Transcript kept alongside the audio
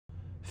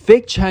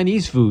fake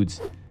Chinese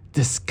foods,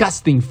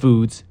 disgusting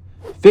foods,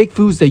 fake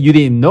foods that you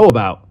didn't know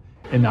about,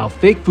 and now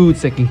fake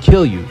foods that can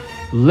kill you,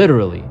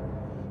 literally.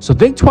 So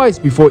think twice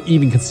before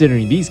even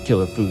considering these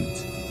killer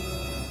foods.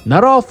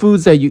 Not all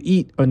foods that you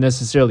eat are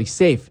necessarily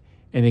safe,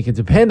 and it can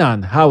depend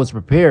on how it's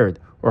prepared,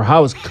 or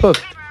how it's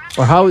cooked,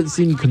 or how it's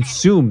even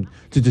consumed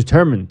to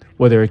determine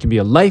whether it can be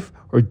a life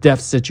or death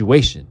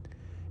situation.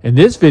 In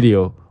this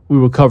video, we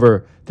will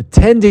cover the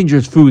 10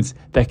 dangerous foods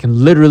that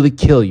can literally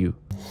kill you.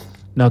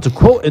 Now, to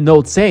quote an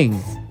old saying,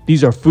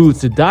 these are foods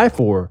to die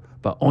for,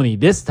 but only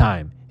this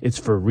time, it's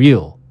for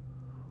real.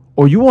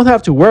 Or you won't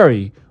have to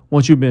worry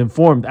once you've been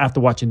informed after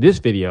watching this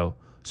video,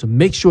 so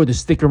make sure to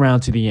stick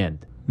around to the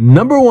end.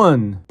 Number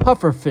 1.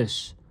 Puffer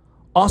fish,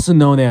 also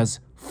known as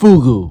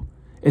fugu.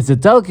 It's a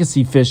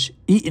delicacy fish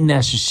eaten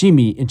as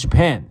sashimi in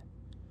Japan.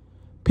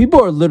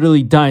 People are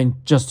literally dying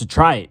just to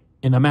try it,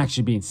 and I'm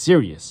actually being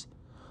serious.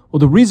 Well,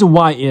 the reason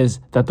why is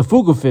that the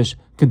fugu fish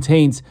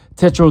contains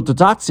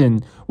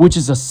tetrodotoxin, which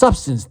is a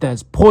substance that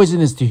is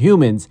poisonous to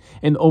humans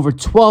and over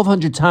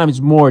 1,200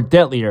 times more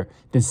deadlier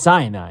than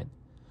cyanide.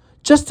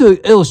 Just to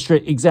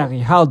illustrate exactly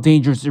how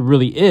dangerous it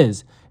really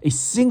is, a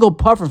single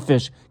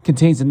pufferfish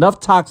contains enough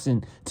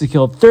toxin to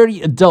kill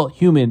 30 adult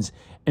humans,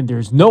 and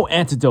there's no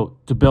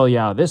antidote to bail you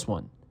out of this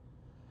one.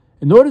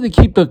 In order to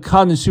keep the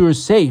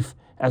connoisseurs safe,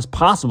 as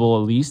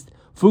possible at least,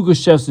 fugu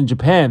chefs in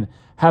Japan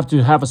have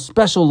to have a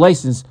special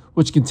license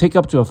which can take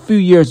up to a few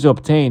years to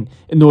obtain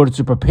in order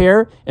to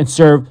prepare and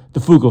serve the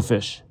fugu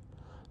fish.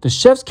 The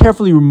chefs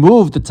carefully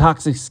remove the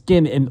toxic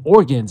skin and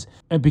organs,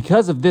 and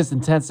because of this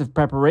intensive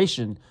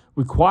preparation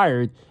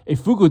required, a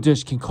fugu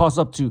dish can cost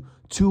up to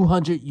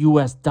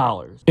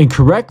 $200.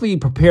 Incorrectly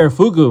prepared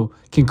fugu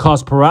can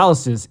cause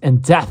paralysis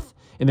and death,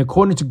 and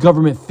according to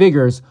government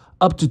figures,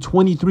 up to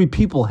 23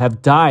 people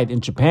have died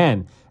in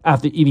Japan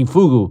after eating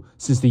fugu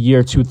since the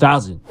year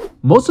 2000.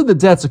 Most of the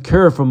deaths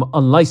occur from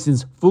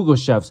unlicensed fugu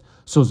chefs,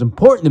 so it's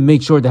important to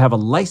make sure to have a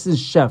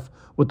licensed chef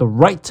with the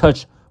right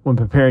touch when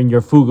preparing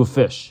your fugu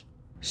fish.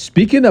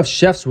 Speaking of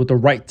chefs with the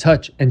right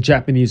touch and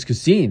Japanese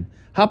cuisine,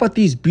 how about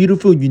these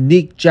beautiful,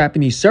 unique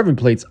Japanese serving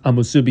plates on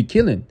Musubi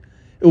Kiln?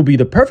 It will be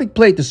the perfect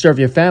plate to serve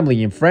your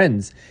family and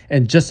friends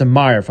and just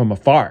admire from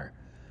afar.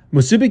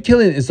 Musubi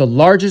Kiln is the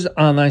largest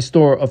online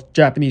store of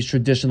Japanese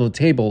traditional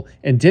table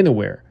and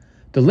dinnerware.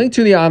 The link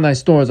to the online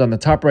store is on the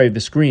top right of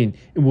the screen,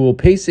 and we will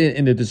paste it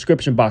in the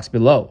description box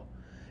below.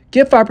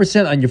 Get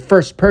 5% on your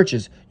first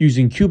purchase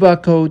using coupon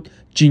code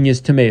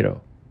GENIUSTOMATO.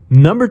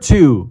 Number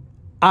 2.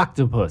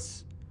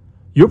 Octopus.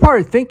 You're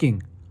probably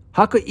thinking,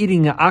 how could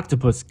eating an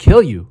octopus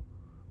kill you?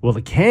 Well,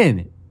 it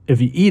can if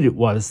you eat it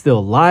while it's still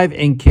alive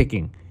and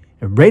kicking,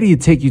 and ready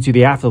to take you to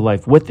the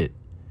afterlife with it.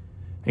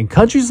 In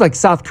countries like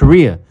South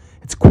Korea,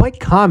 it's quite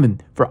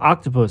common for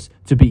octopus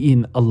to be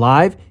eaten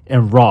alive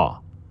and raw.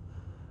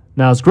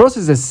 Now, as gross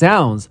as it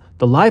sounds,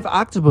 the live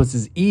octopus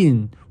is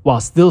eaten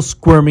while still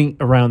squirming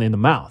around in the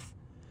mouth.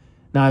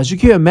 Now, as you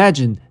can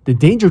imagine, the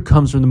danger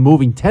comes from the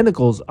moving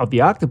tentacles of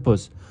the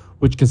octopus,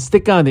 which can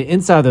stick on the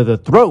inside of the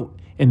throat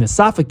and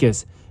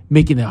esophagus,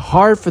 making it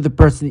hard for the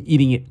person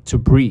eating it to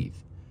breathe.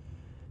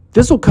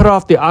 This will cut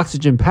off the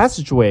oxygen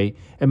passageway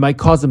and might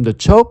cause them to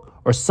choke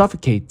or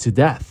suffocate to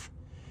death.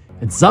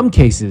 In some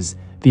cases,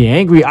 the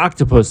angry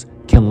octopus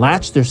can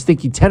latch their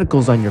stinky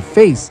tentacles on your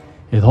face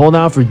and hold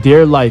on for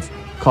dear life,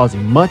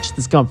 causing much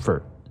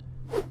discomfort.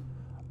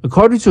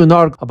 According to an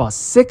article, about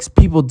 6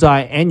 people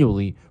die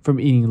annually from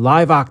eating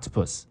live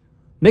octopus.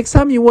 Next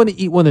time you want to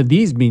eat one of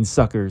these mean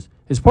suckers,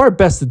 it's probably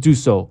best to do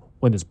so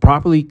when it's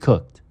properly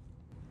cooked.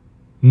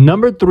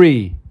 Number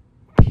 3.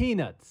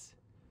 Peanuts.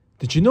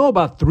 Did you know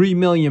about 3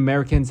 million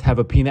Americans have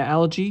a peanut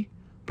allergy?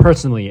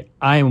 Personally,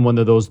 I am one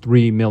of those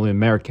 3 million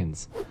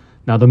Americans.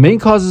 Now, the main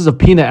causes of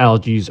peanut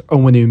allergies are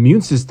when the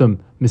immune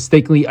system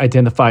mistakenly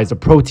identifies the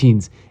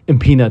proteins in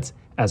peanuts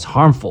as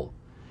harmful.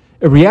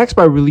 It reacts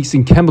by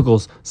releasing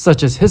chemicals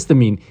such as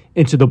histamine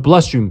into the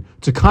bloodstream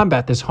to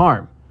combat this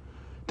harm.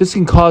 This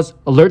can cause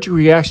allergic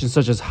reactions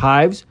such as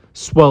hives,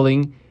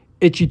 swelling,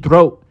 itchy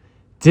throat,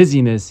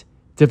 dizziness,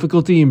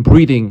 difficulty in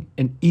breathing,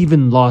 and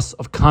even loss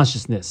of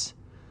consciousness.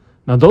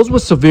 Now, those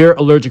with severe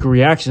allergic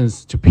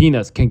reactions to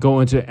peanuts can go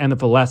into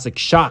anaphylactic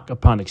shock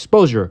upon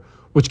exposure,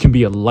 which can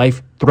be a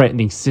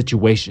life-threatening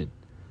situation.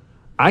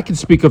 I can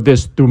speak of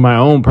this through my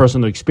own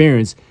personal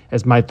experience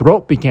as my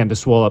throat began to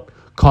swell up,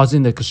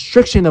 causing the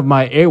constriction of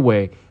my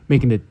airway,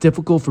 making it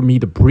difficult for me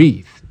to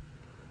breathe.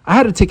 I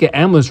had to take an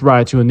ambulance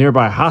ride to a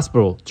nearby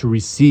hospital to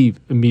receive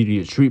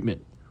immediate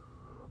treatment.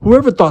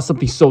 Whoever thought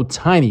something so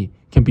tiny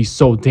can be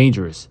so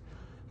dangerous?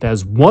 That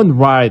is one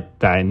ride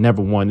that I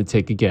never wanted to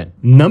take again.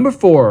 Number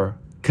 4.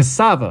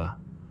 Cassava.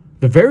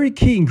 The very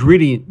key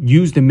ingredient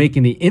used in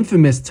making the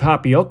infamous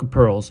tapioca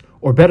pearls,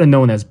 or better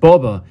known as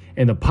boba,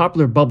 in the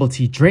popular bubble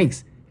tea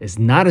drinks is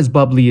not as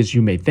bubbly as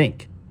you may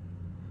think.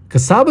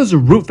 Cassava is a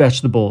root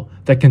vegetable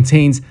that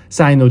contains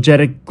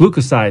cyanogenic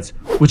glucosides,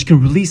 which can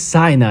release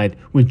cyanide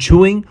when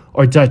chewing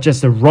or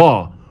digested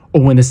raw,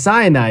 or when the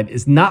cyanide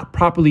is not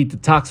properly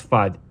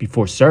detoxified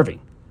before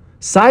serving.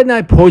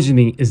 Cyanide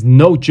poisoning is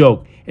no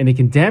joke, and it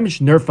can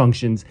damage nerve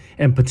functions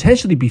and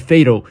potentially be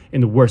fatal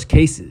in the worst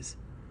cases.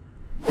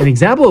 An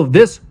example of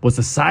this was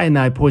the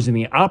cyanide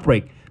poisoning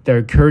outbreak that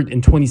occurred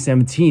in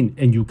 2017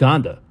 in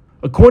Uganda.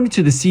 According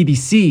to the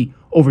CDC,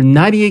 over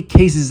 98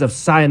 cases of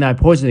cyanide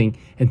poisoning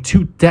and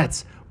 2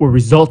 deaths were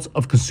results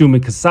of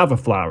consuming cassava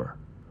flour.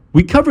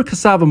 We covered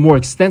cassava more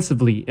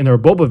extensively in our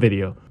boba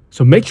video,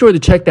 so make sure to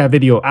check that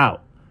video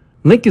out.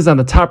 Link is on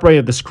the top right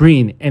of the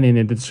screen and in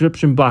the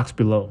description box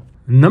below.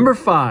 Number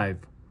 5.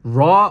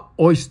 Raw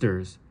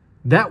oysters.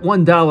 That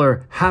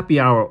 $1 happy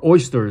hour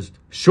oysters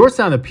sure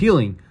sound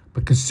appealing,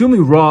 but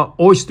consuming raw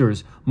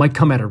oysters might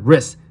come at a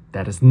risk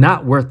that is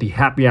not worth the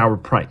happy hour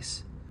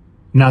price.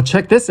 Now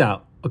check this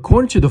out.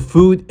 According to the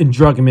Food and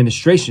Drug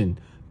Administration,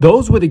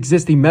 those with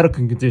existing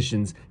medical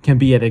conditions can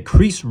be at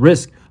increased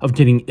risk of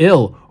getting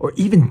ill or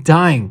even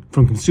dying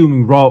from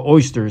consuming raw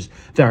oysters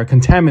that are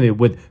contaminated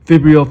with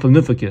Vibrio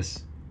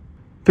flavivus.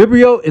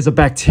 Vibrio is a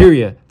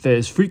bacteria that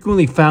is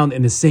frequently found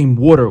in the same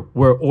water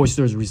where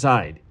oysters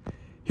reside.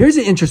 Here's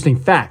an interesting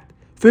fact.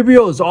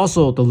 Vibrio is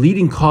also the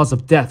leading cause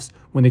of deaths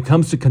when it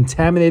comes to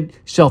contaminated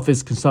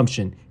shellfish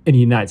consumption in the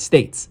United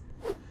States.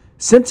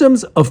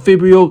 Symptoms of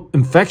Vibrio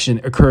infection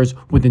occurs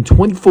within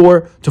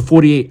 24 to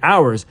 48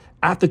 hours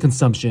after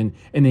consumption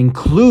and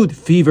include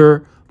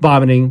fever,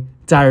 vomiting,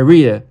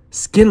 diarrhea,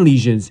 skin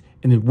lesions,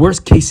 and in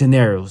worst case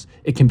scenarios,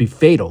 it can be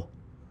fatal.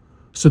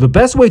 So the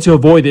best way to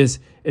avoid this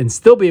and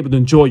still be able to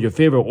enjoy your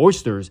favorite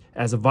oysters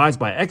as advised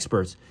by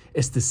experts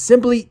is to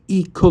simply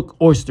eat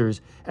cooked oysters,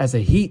 as the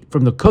heat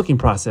from the cooking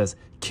process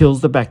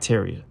kills the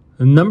bacteria.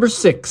 Number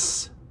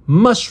 6.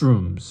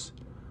 Mushrooms.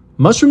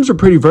 Mushrooms are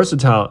pretty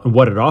versatile in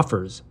what it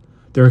offers.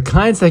 There are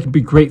kinds that can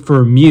be great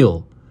for a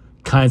meal,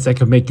 kinds that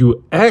can make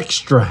you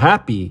extra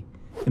happy,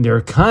 and there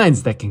are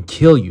kinds that can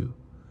kill you.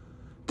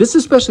 This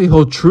especially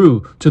holds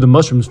true to the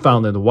mushrooms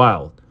found in the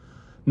wild.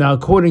 Now,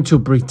 according to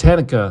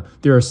Britannica,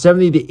 there are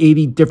 70 to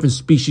 80 different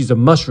species of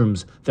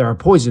mushrooms that are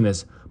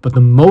poisonous, but the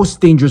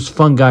most dangerous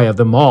fungi of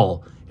them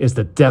all is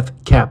the death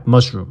cap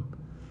mushroom.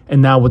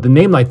 And now with a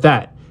name like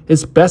that,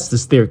 it's best to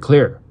steer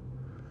clear.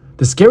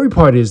 The scary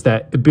part is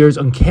that it bears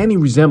uncanny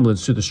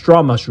resemblance to the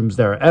straw mushrooms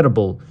that are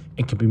edible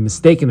and can be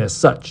mistaken as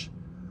such.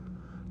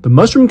 The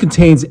mushroom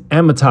contains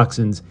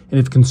amatoxins, and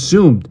if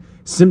consumed,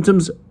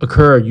 symptoms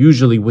occur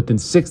usually within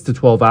 6 to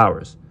 12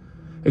 hours.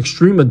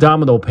 Extreme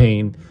abdominal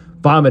pain,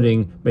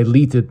 vomiting may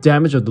lead to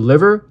damage of the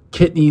liver,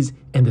 kidneys,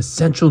 and the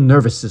central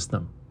nervous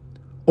system.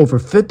 Over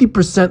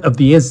 50% of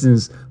the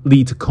incidents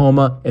lead to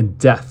coma and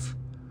death.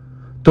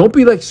 Don't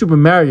be like Super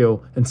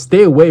Mario and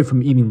stay away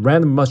from eating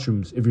random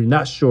mushrooms if you're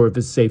not sure if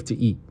it's safe to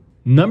eat.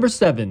 Number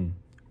 7.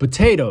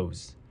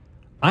 Potatoes.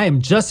 I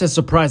am just as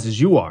surprised as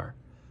you are.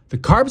 The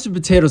carbs in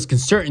potatoes can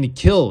certainly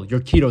kill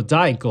your keto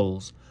diet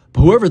goals,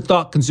 but whoever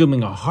thought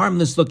consuming a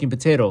harmless looking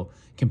potato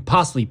can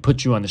possibly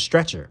put you on a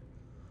stretcher?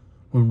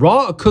 When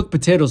raw or cooked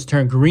potatoes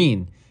turn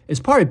green, it's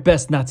probably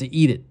best not to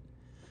eat it.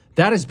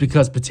 That is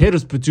because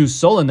potatoes produce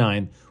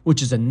solanine,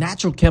 which is a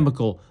natural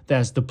chemical that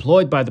is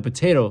deployed by the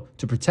potato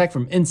to protect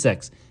from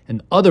insects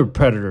and other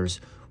predators,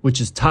 which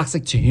is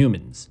toxic to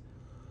humans.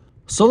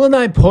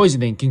 Solanine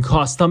poisoning can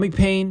cause stomach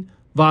pain,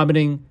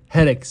 vomiting,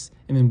 headaches,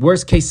 and in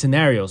worst case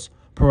scenarios,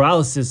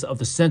 paralysis of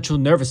the central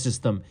nervous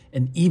system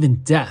and even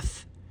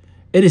death.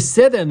 It is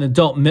said that an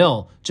adult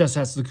male just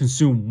has to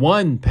consume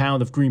 1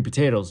 pound of green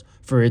potatoes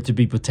for it to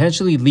be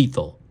potentially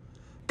lethal.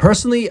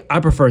 Personally, I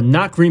prefer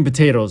not green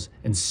potatoes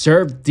and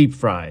served deep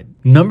fried.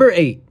 Number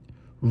 8.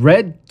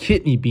 Red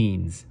kidney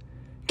beans.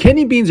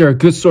 Kidney beans are a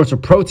good source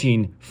of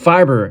protein,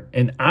 fiber,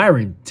 and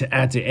iron to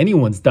add to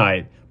anyone's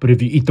diet, but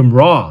if you eat them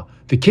raw,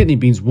 the kidney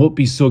beans won't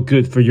be so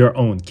good for your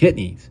own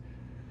kidneys.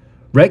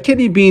 Red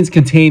kidney beans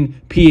contain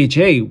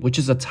PHA, which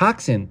is a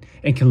toxin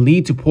and can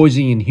lead to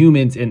poisoning in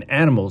humans and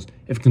animals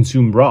if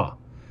consumed raw.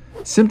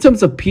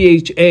 Symptoms of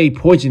PHA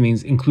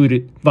poisonings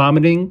included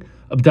vomiting,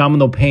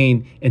 abdominal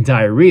pain, and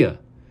diarrhea.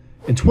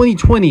 In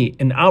 2020,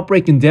 an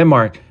outbreak in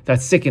Denmark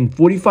that sickened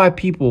 45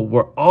 people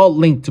were all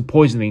linked to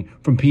poisoning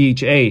from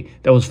PHA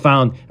that was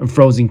found in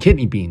frozen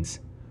kidney beans.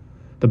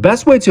 The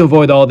best way to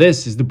avoid all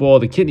this is to boil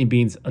the kidney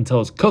beans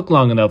until it's cooked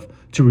long enough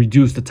to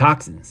reduce the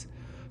toxins.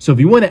 So if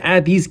you want to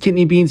add these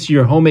kidney beans to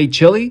your homemade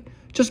chili,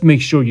 just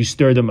make sure you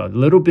stir them a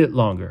little bit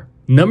longer.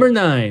 Number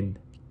 9.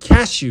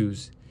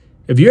 Cashews.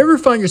 If you ever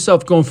find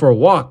yourself going for a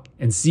walk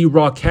and see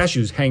raw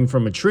cashews hanging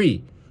from a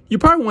tree, you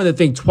probably want to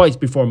think twice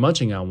before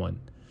munching on one.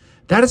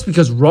 That is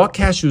because raw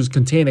cashews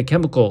contain a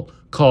chemical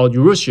called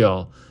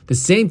urushiol, the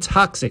same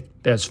toxic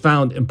that is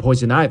found in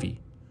poison ivy.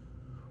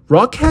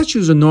 Raw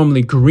cashews are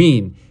normally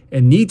green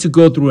and need to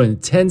go through an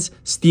intense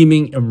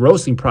steaming and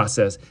roasting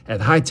process at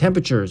high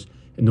temperatures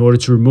in order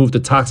to remove the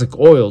toxic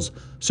oils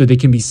so they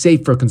can be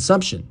safe for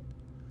consumption.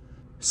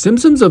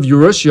 Symptoms of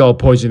urushiol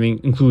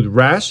poisoning include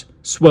rash,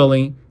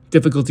 swelling,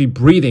 difficulty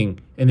breathing,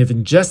 and if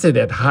ingested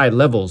at high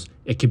levels,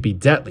 it can be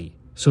deadly.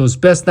 So it's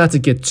best not to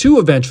get too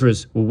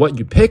adventurous with what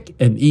you pick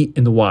and eat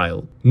in the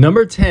wild.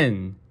 Number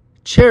 10.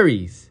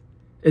 Cherries.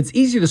 It's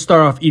easy to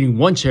start off eating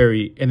one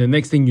cherry and the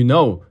next thing you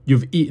know,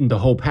 you've eaten the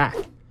whole pack.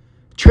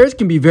 Cherries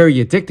can be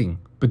very addicting,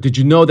 but did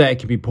you know that it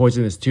can be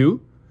poisonous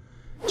too?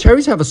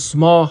 Cherries have a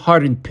small,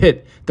 hardened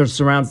pit that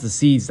surrounds the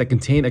seeds that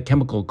contain a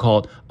chemical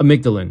called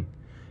amygdalin.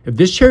 If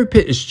this cherry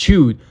pit is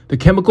chewed, the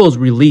chemical is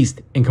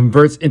released and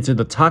converts into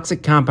the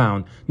toxic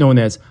compound known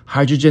as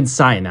hydrogen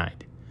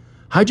cyanide.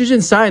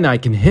 Hydrogen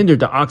cyanide can hinder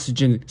the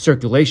oxygen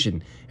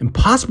circulation and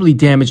possibly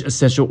damage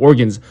essential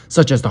organs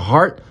such as the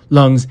heart,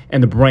 lungs,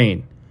 and the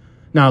brain.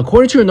 Now,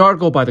 according to an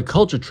article by the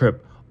Culture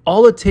Trip,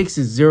 all it takes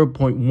is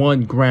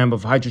 0.1 gram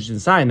of hydrogen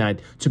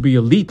cyanide to be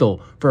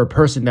lethal for a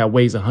person that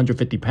weighs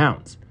 150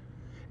 pounds.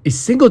 A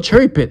single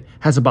cherry pit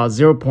has about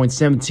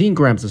 0.17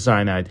 grams of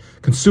cyanide.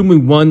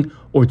 Consuming 1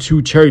 or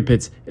 2 cherry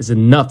pits is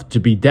enough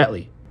to be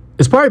deadly.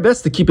 It's probably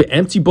best to keep an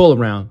empty bowl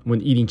around when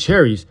eating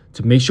cherries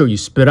to make sure you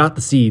spit out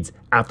the seeds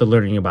after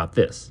learning about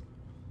this.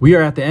 We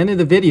are at the end of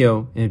the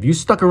video, and if you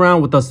stuck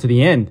around with us to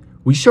the end,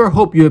 we sure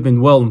hope you have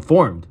been well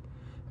informed.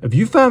 If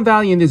you found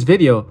value in this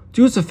video,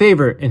 do us a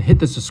favor and hit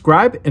the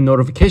subscribe and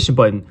notification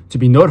button to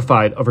be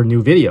notified of our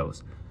new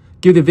videos.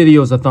 Give the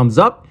videos a thumbs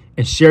up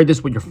and share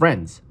this with your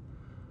friends.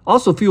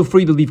 Also, feel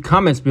free to leave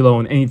comments below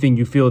on anything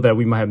you feel that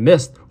we might have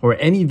missed or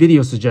any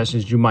video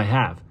suggestions you might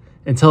have.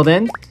 Until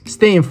then,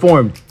 stay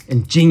informed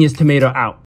and Genius Tomato out.